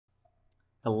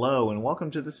Hello and welcome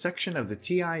to this section of the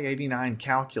TI-89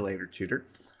 calculator tutor.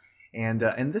 And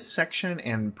in this section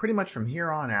and pretty much from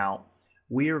here on out,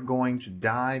 we are going to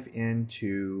dive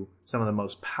into some of the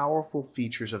most powerful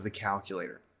features of the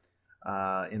calculator.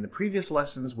 In the previous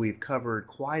lessons, we've covered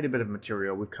quite a bit of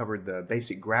material. We've covered the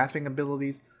basic graphing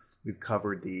abilities. We've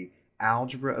covered the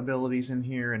algebra abilities in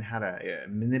here and how to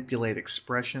manipulate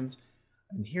expressions.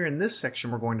 And here in this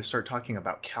section, we're going to start talking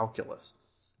about calculus,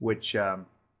 which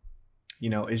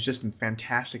is just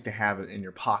fantastic to have it in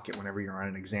your pocket whenever you're on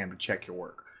an exam to check your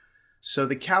work. So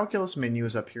the calculus menu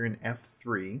is up here in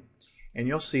F3, and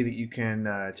you'll see that you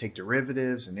can take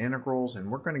derivatives and integrals,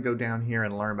 and we're going to go down here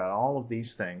and learn about all of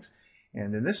these things.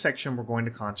 And in this section, we're going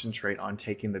to concentrate on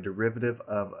taking the derivative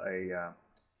of a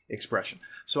expression.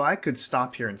 So I could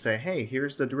stop here and say, hey,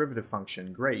 here's the derivative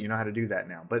function. Great, you know how to do that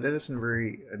now. But that isn't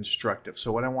very instructive.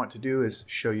 So what I want to do is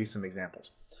show you some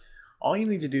examples. All you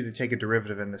need to do to take a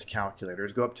derivative in this calculator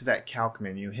is go up to that calc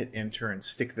menu, hit enter, and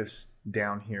stick this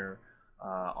down here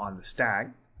on the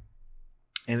stack.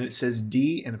 And it says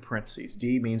D in parentheses.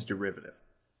 D means derivative.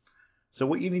 So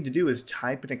what you need to do is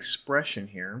type an expression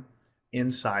here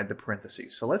inside the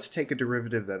parentheses. So let's take a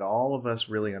derivative that all of us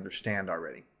really understand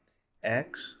already.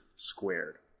 X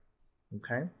squared.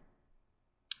 Okay?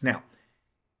 Now,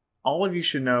 all of you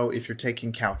should know, if you're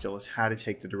taking calculus, how to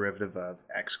take the derivative of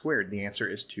x squared. The answer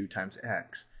is 2 times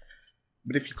x.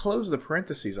 But if you close the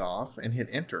parentheses off and hit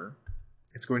enter,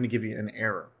 it's going to give you an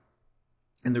error.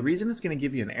 And the reason it's going to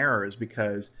give you an error is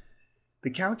because the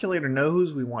calculator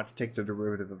knows we want to take the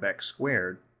derivative of x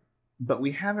squared, but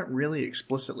we haven't really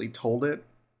explicitly told it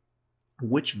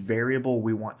which variable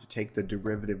we want to take the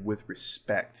derivative with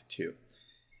respect to.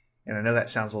 And I know that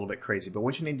sounds a little bit crazy, but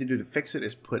what you need to do to fix it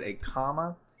is put a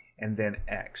comma and then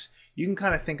x. You can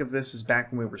kind of think of this as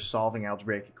back when we were solving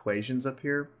algebraic equations up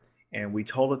here, and we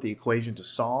told it the equation to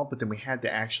solve, but then we had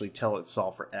to actually tell it to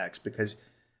solve for x, because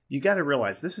you got to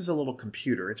realize this is a little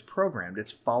computer. It's programmed.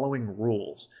 It's following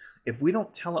rules. If we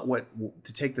don't tell it what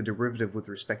to take the derivative with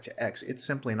respect to x, it's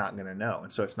simply not going to know,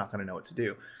 and so it's not going to know what to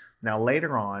do. Now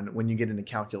later on, when you get into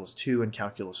Calculus 2 and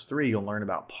Calculus 3, you'll learn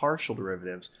about partial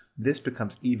derivatives. This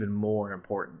becomes even more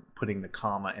important, putting the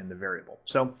comma in the variable.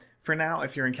 So for now,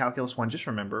 if you're in Calculus 1, just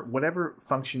remember, whatever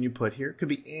function you put here, could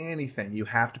be anything, you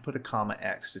have to put a comma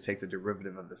x to take the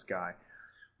derivative of this guy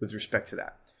with respect to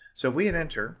that. So if we hit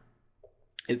enter,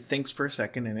 it thinks for a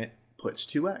second and it puts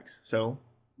 2x. So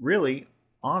really,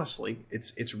 honestly,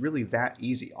 it's really that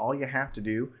easy. All you have to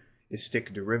do is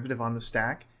stick derivative on the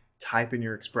stack, type in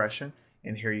your expression,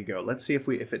 and here you go. Let's see if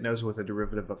it knows what the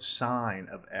derivative of sine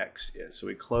of x is. So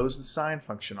we close the sine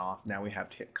function off. Now we have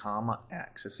to hit comma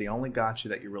x. It's the only gotcha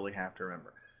that you really have to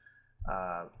remember.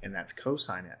 And that's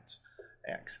cosine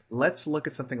x. Let's look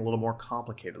at something a little more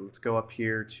complicated. Let's go up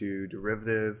here to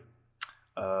derivative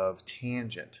of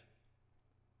tangent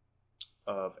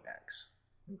of x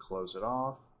and close it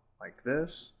off like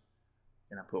this.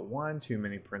 And I put one too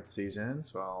many parentheses in,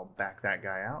 so I'll back that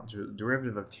guy out.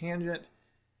 Derivative of tangent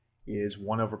is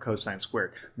 1 over cosine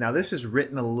squared. Now this is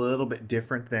written a little bit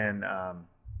different than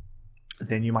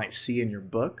you might see in your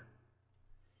book.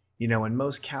 You know, in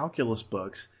most calculus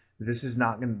books, this is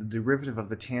not going to, the derivative of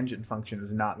the tangent function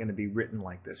is not going to be written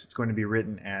like this. It's going to be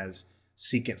written as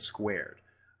secant squared.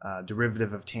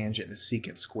 Derivative of tangent is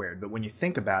secant squared. But when you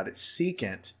think about it,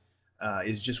 secant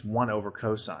is just 1 over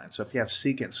cosine. So if you have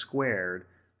secant squared,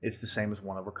 it's the same as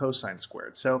 1 over cosine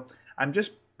squared. So I'm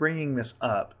just bringing this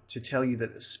up to tell you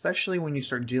that especially when you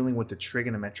start dealing with the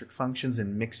trigonometric functions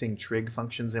and mixing trig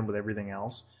functions in with everything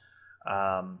else,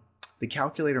 the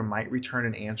calculator might return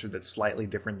an answer that's slightly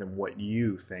different than what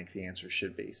you think the answer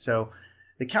should be. So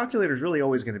the calculator is really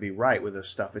always going to be right with this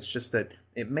stuff. It's just that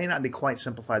it may not be quite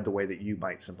simplified the way that you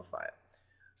might simplify it.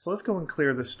 So let's go and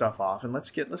clear this stuff off, and let's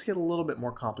get a little bit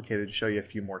more complicated to show you a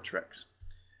few more tricks.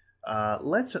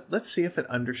 Let's see if it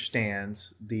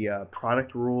understands the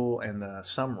product rule and the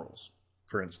sum rules,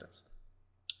 for instance.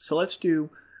 So let's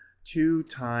do 2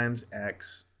 times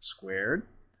x squared,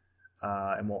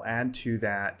 and we'll add to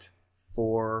that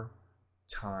 4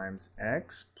 times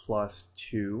x plus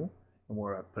 2, and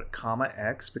we're going to put a comma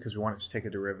x because we want it to take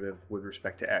a derivative with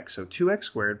respect to x. So 2x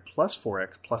squared plus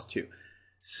 4x plus 2.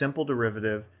 Simple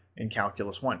derivative in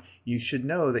Calculus 1. You should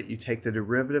know that you take the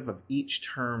derivative of each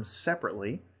term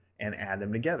separately and add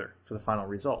them together for the final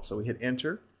result. So we hit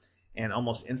enter, and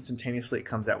almost instantaneously it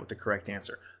comes out with the correct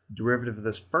answer. Derivative of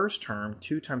this first term,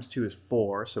 2 times 2 is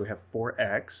 4, so we have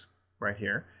 4x right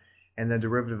here. And the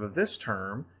derivative of this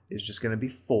term is just going to be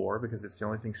 4 because it's the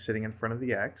only thing sitting in front of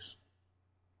the x.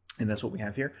 And that's what we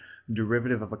have here.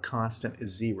 Derivative of a constant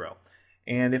is 0.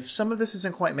 And if some of this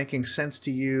isn't quite making sense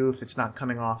to you, if it's not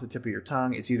coming off the tip of your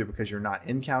tongue, it's either because you're not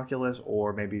in calculus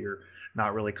or maybe you're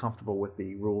not really comfortable with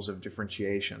the rules of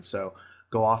differentiation. So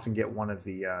go off and get one of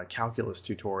the calculus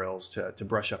tutorials to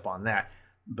brush up on that.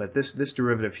 But this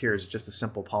derivative here is just a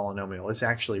simple polynomial. It's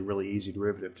actually a really easy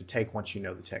derivative to take once you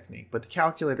know the technique. But the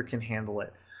calculator can handle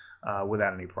it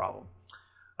without any problem.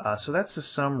 So that's the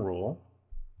sum rule.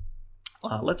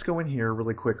 Let's go in here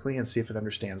really quickly and see if it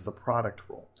understands the product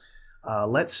rule.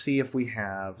 Let's see if we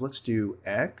have, let's do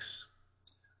x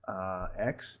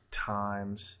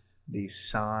times the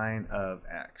sine of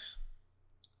x.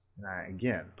 And I,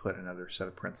 again, put another set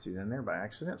of parentheses in there by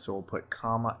accident, so we'll put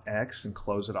comma x and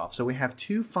close it off. So we have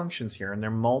two functions here, and they're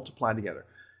multiplied together.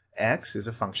 X is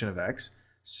a function of x,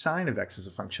 sine of x is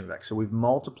a function of x. So we've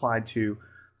multiplied two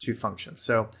functions.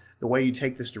 So the way you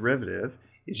take this derivative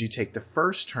is you take the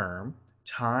first term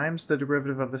times the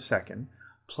derivative of the second,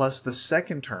 plus the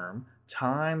second term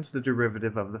times the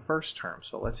derivative of the first term.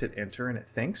 So let's hit enter, and it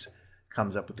thinks,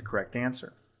 comes up with the correct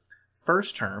answer.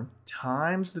 First term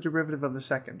times the derivative of the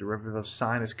second. Derivative of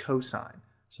sine is cosine,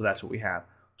 so that's what we have.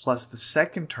 Plus the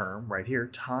second term right here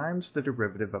times the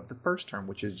derivative of the first term,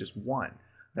 which is just 1.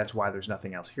 That's why there's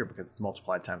nothing else here, because it's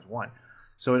multiplied times 1.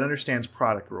 So it understands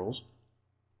product rules,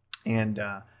 and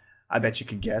I bet you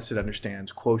could guess it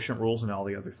understands quotient rules and all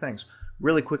the other things.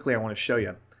 Really quickly, I want to show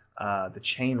you the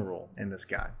chain rule in this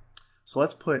guy. So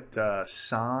let's put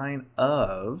sine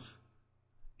of,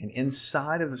 and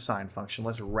inside of the sine function,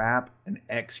 let's wrap an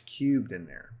x cubed in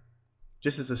there.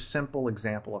 Just as a simple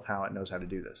example of how it knows how to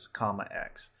do this, comma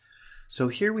x. So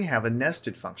here we have a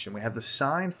nested function. We have the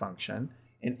sine function,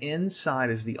 and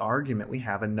inside as the argument we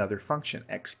have another function,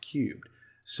 x cubed.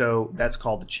 So that's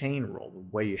called the chain rule.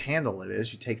 The way you handle it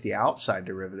is you take the outside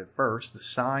derivative first, the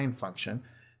sine function,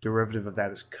 derivative of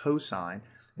that is cosine,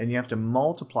 and you have to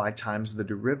multiply times the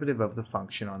derivative of the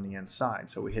function on the inside.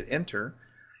 So we hit enter,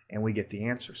 and we get the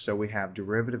answer. So we have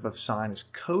derivative of sine is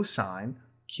cosine,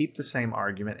 keep the same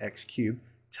argument, x cubed,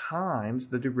 times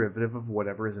the derivative of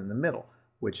whatever is in the middle,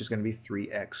 which is going to be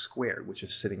 3x squared, which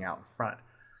is sitting out in front.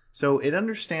 So it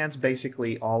understands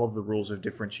basically all of the rules of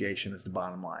differentiation is the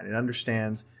bottom line. It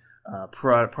understands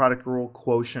product rule,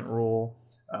 quotient rule,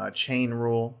 chain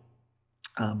rule.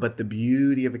 But the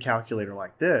beauty of a calculator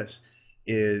like this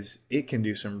is it can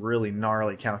do some really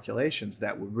gnarly calculations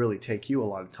that would really take you a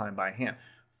lot of time by hand.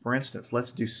 For instance,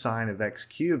 let's do sine of x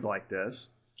cubed like this,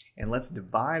 and let's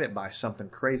divide it by something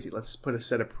crazy. Let's put a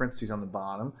set of parentheses on the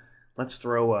bottom. Let's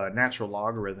throw a natural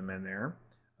logarithm in there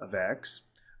of x.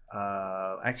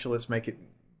 Actually, let's make it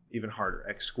even harder,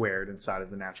 x squared inside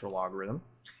of the natural logarithm.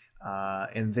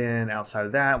 And then outside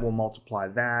of that, we'll multiply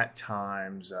that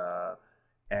times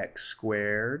x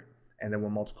squared, and then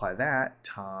we'll multiply that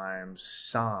times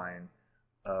sine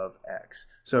of x.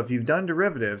 So if you've done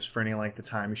derivatives for any length of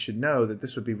time, you should know that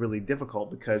this would be really difficult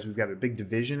because we've got a big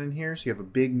division in here, so you have a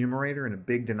big numerator and a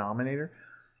big denominator.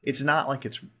 It's not like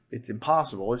it's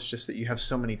impossible, it's just that you have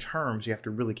so many terms, you have to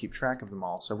really keep track of them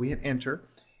all. So we hit enter,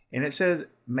 and it says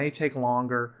may take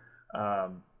longer,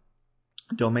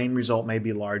 domain result may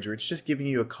be larger. It's just giving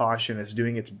you a caution. It's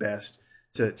doing its best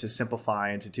to simplify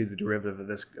and to do the derivative of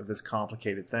this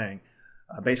complicated thing.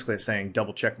 Basically it's saying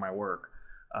double check my work.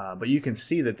 But you can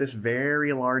see that this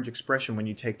very large expression, when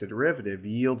you take the derivative,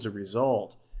 yields a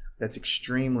result that's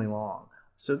extremely long.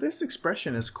 So this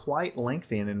expression is quite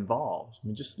lengthy and involved. I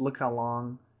mean, just look how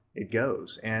long it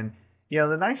goes. And you know,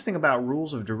 the nice thing about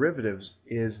rules of derivatives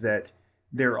is that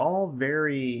they're all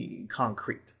very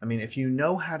concrete. I mean, if you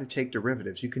know how to take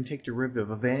derivatives, you can take derivative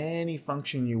of any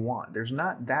function you want. There's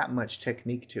not that much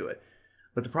technique to it.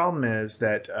 But the problem is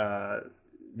that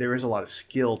there is a lot of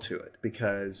skill to it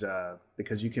because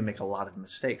you can make a lot of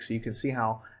mistakes. So you can see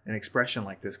how an expression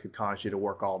like this could cause you to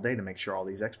work all day to make sure all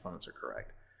these exponents are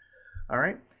correct. All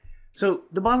right. So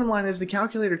the bottom line is the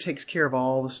calculator takes care of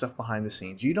all the stuff behind the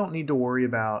scenes. You don't need to worry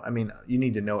about, I mean, you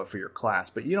need to know it for your class,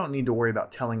 but you don't need to worry about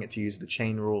telling it to use the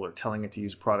chain rule or telling it to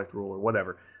use product rule or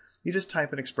whatever. You just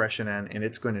type an expression in and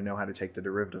it's going to know how to take the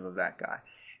derivative of that guy.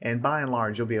 And by and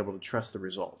large, you'll be able to trust the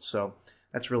results. So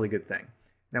that's a really good thing.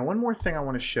 Now, one more thing I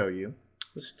want to show you.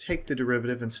 Let's take the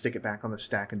derivative and stick it back on the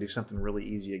stack and do something really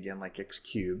easy again, like x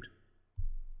cubed.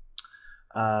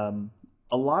 A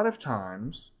lot of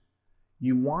times,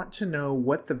 you want to know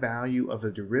what the value of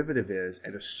a derivative is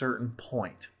at a certain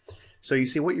point. So you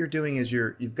see what you're doing is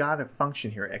you've got a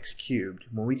function here, x cubed.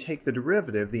 When we take the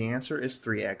derivative, the answer is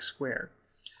 3x squared.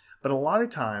 But a lot of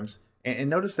times,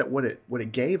 and notice that what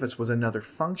it gave us was another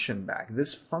function back.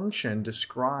 This function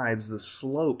describes the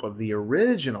slope of the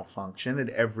original function at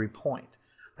every point.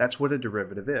 That's what a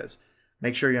derivative is.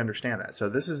 Make sure you understand that. So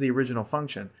this is the original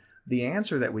function. the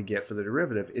answer that we get for the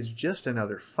derivative is just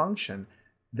another function.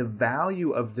 The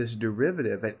value of this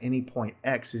derivative at any point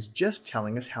x is just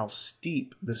telling us how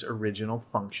steep this original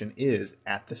function is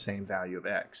at the same value of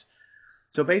x.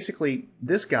 So basically,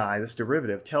 this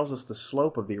derivative, tells us the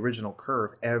slope of the original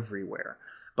curve everywhere.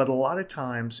 But a lot of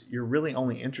times, you're really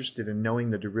only interested in knowing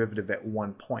the derivative at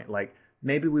one point. Like,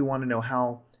 maybe we want to know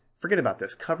how, forget about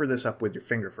this, cover this up with your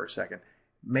finger for a second.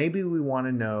 Maybe we want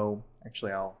to know,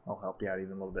 actually I'll help you out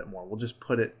even a little bit more. We'll just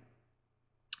put it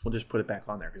back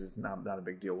on there because it's not a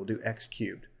big deal. We'll do x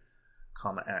cubed,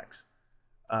 comma x.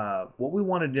 What we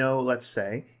want to know, let's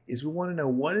say, is we want to know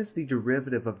what is the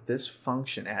derivative of this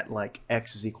function at like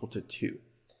x is equal to 2.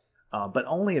 But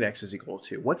only at x is equal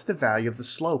to 2. What's the value of the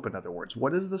slope, in other words?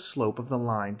 What is the slope of the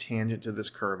line tangent to this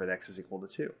curve at x is equal to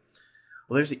 2?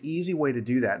 Well, there's an easy way to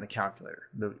do that in the calculator.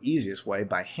 The easiest way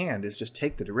by hand is just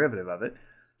take the derivative of it.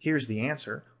 Here's the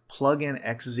answer. Plug in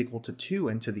x is equal to 2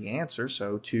 into the answer.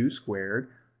 So 2 squared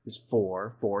is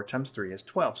 4. 4 times 3 is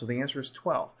 12. So the answer is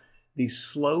 12. The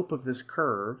slope of this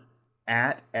curve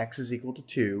at x is equal to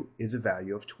 2 is a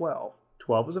value of 12.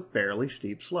 12 is a fairly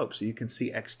steep slope, so you can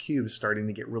see x cubed is starting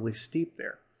to get really steep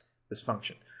there, this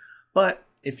function. But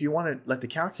if you want to let the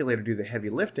calculator do the heavy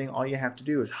lifting, all you have to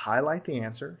do is highlight the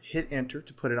answer, hit enter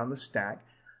to put it on the stack,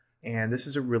 and this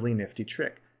is a really nifty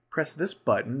trick. Press this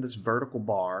button, this vertical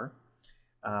bar,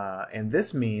 and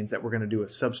this means that we're going to do a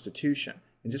substitution,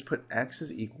 and just put x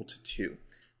is equal to 2.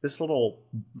 This little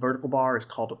vertical bar is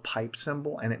called a pipe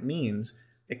symbol, and it means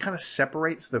it kind of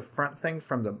separates the front thing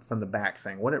from the back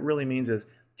thing. What it really means is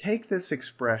take this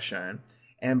expression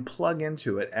and plug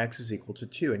into it x is equal to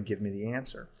 2 and give me the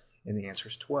answer. And the answer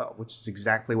is 12, which is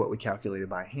exactly what we calculated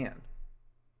by hand,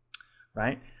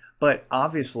 right? But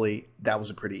obviously, that was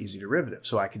a pretty easy derivative,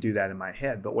 so I could do that in my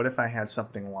head. But what if I had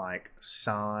something like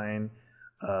sine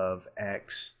of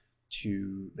x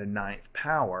to the 9th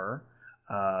power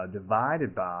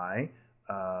divided by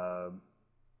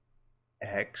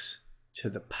x to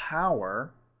the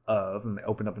power of, and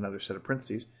open up another set of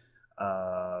parentheses,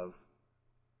 of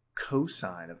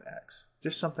cosine of x.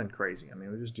 Just something crazy. I mean,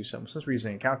 we'll just do something. Since we're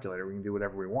using a calculator, we can do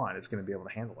whatever we want. It's going to be able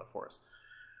to handle it for us.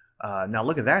 Now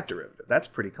look at that derivative. That's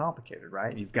pretty complicated,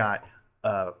 right? You've got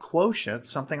a quotient,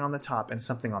 something on the top and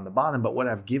something on the bottom, but what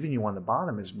I've given you on the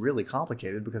bottom is really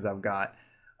complicated because I've got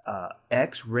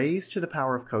x raised to the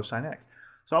power of cosine x.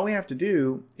 So all we have to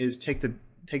do is take the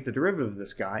derivative of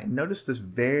this guy, and notice this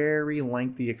very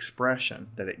lengthy expression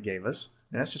that it gave us.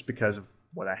 And that's just because of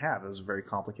what I have. It was a very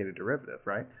complicated derivative,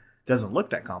 right? It doesn't look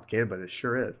that complicated, but it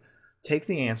sure is. Take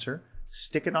the answer,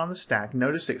 stick it on the stack.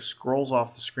 Notice it scrolls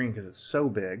off the screen because it's so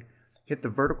big. Hit the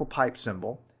vertical pipe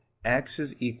symbol. X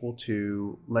is equal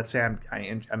to, let's say I'm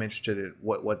interested in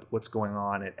what's going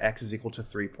on at x is equal to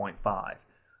 3.5.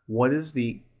 What is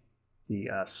the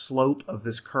slope of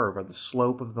this curve, or the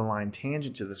slope of the line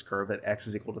tangent to this curve at x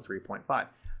is equal to 3.5.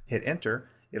 Hit enter,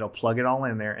 it'll plug it all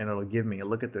in there, and it'll give me a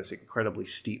look at this incredibly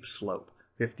steep slope,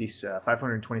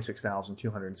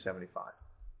 526,275.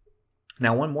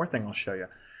 Now one more thing I'll show you.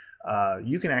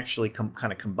 You can actually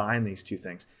kind of combine these two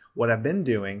things. What I've been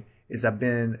doing is I've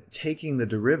been taking the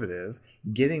derivative,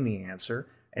 getting the answer,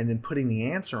 and then putting the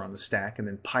answer on the stack, and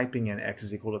then piping in x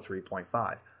is equal to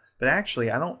 3.5. But actually,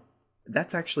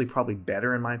 that's actually probably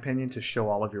better in my opinion to show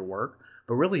all of your work,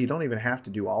 but really you don't even have to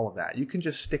do all of that. You can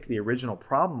just stick the original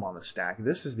problem on the stack.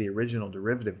 This is the original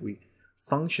derivative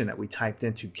function that we typed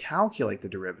in to calculate the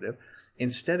derivative.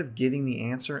 Instead of getting the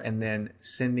answer and then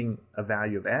sending a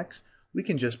value of x, we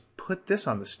can just put this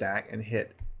on the stack and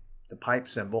hit the pipe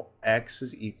symbol, x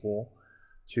is equal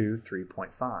to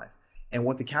 3.5. And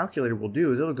what the calculator will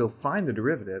do is it'll go find the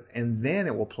derivative, and then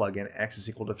it will plug in x is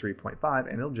equal to 3.5,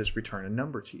 and it'll just return a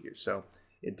number to you. So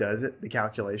it does the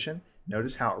calculation.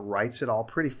 Notice how it writes it all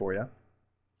pretty for you.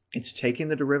 It's taking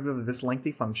the derivative of this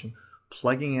lengthy function,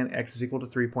 plugging in x is equal to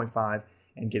 3.5,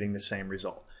 and getting the same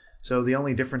result. So the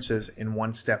only difference is in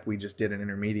one step we just did an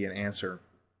intermediate answer,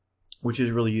 which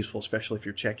is really useful, especially if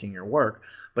you're checking your work.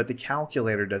 But the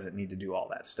calculator doesn't need to do all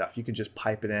that stuff. You can just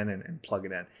pipe it in and plug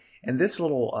it in. And this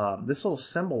little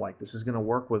symbol like this is going to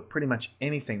work with pretty much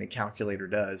anything the calculator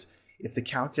does. If the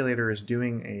calculator is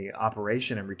doing an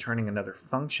operation and returning another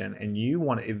function, and you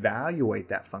want to evaluate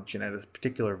that function at a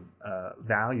particular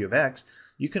value of x,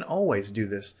 you can always do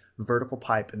this vertical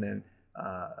pipe and then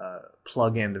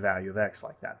plug in the value of x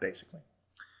like that, basically.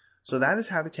 So that is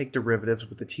how to take derivatives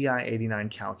with the TI-89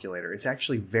 calculator. It's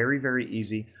actually very, very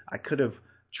easy. I could have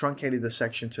truncated this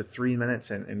section to 3 minutes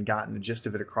and gotten the gist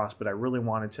of it across, but I really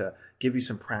wanted to give you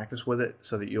some practice with it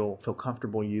so that you'll feel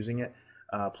comfortable using it.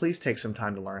 Please take some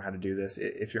time to learn how to do this.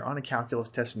 If you're on a calculus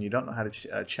test and you don't know how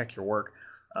to check your work,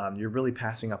 you're really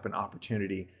passing up an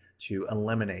opportunity to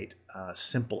eliminate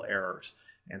simple errors.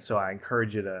 And so I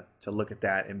encourage you to look at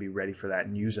that and be ready for that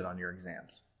and use it on your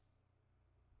exams.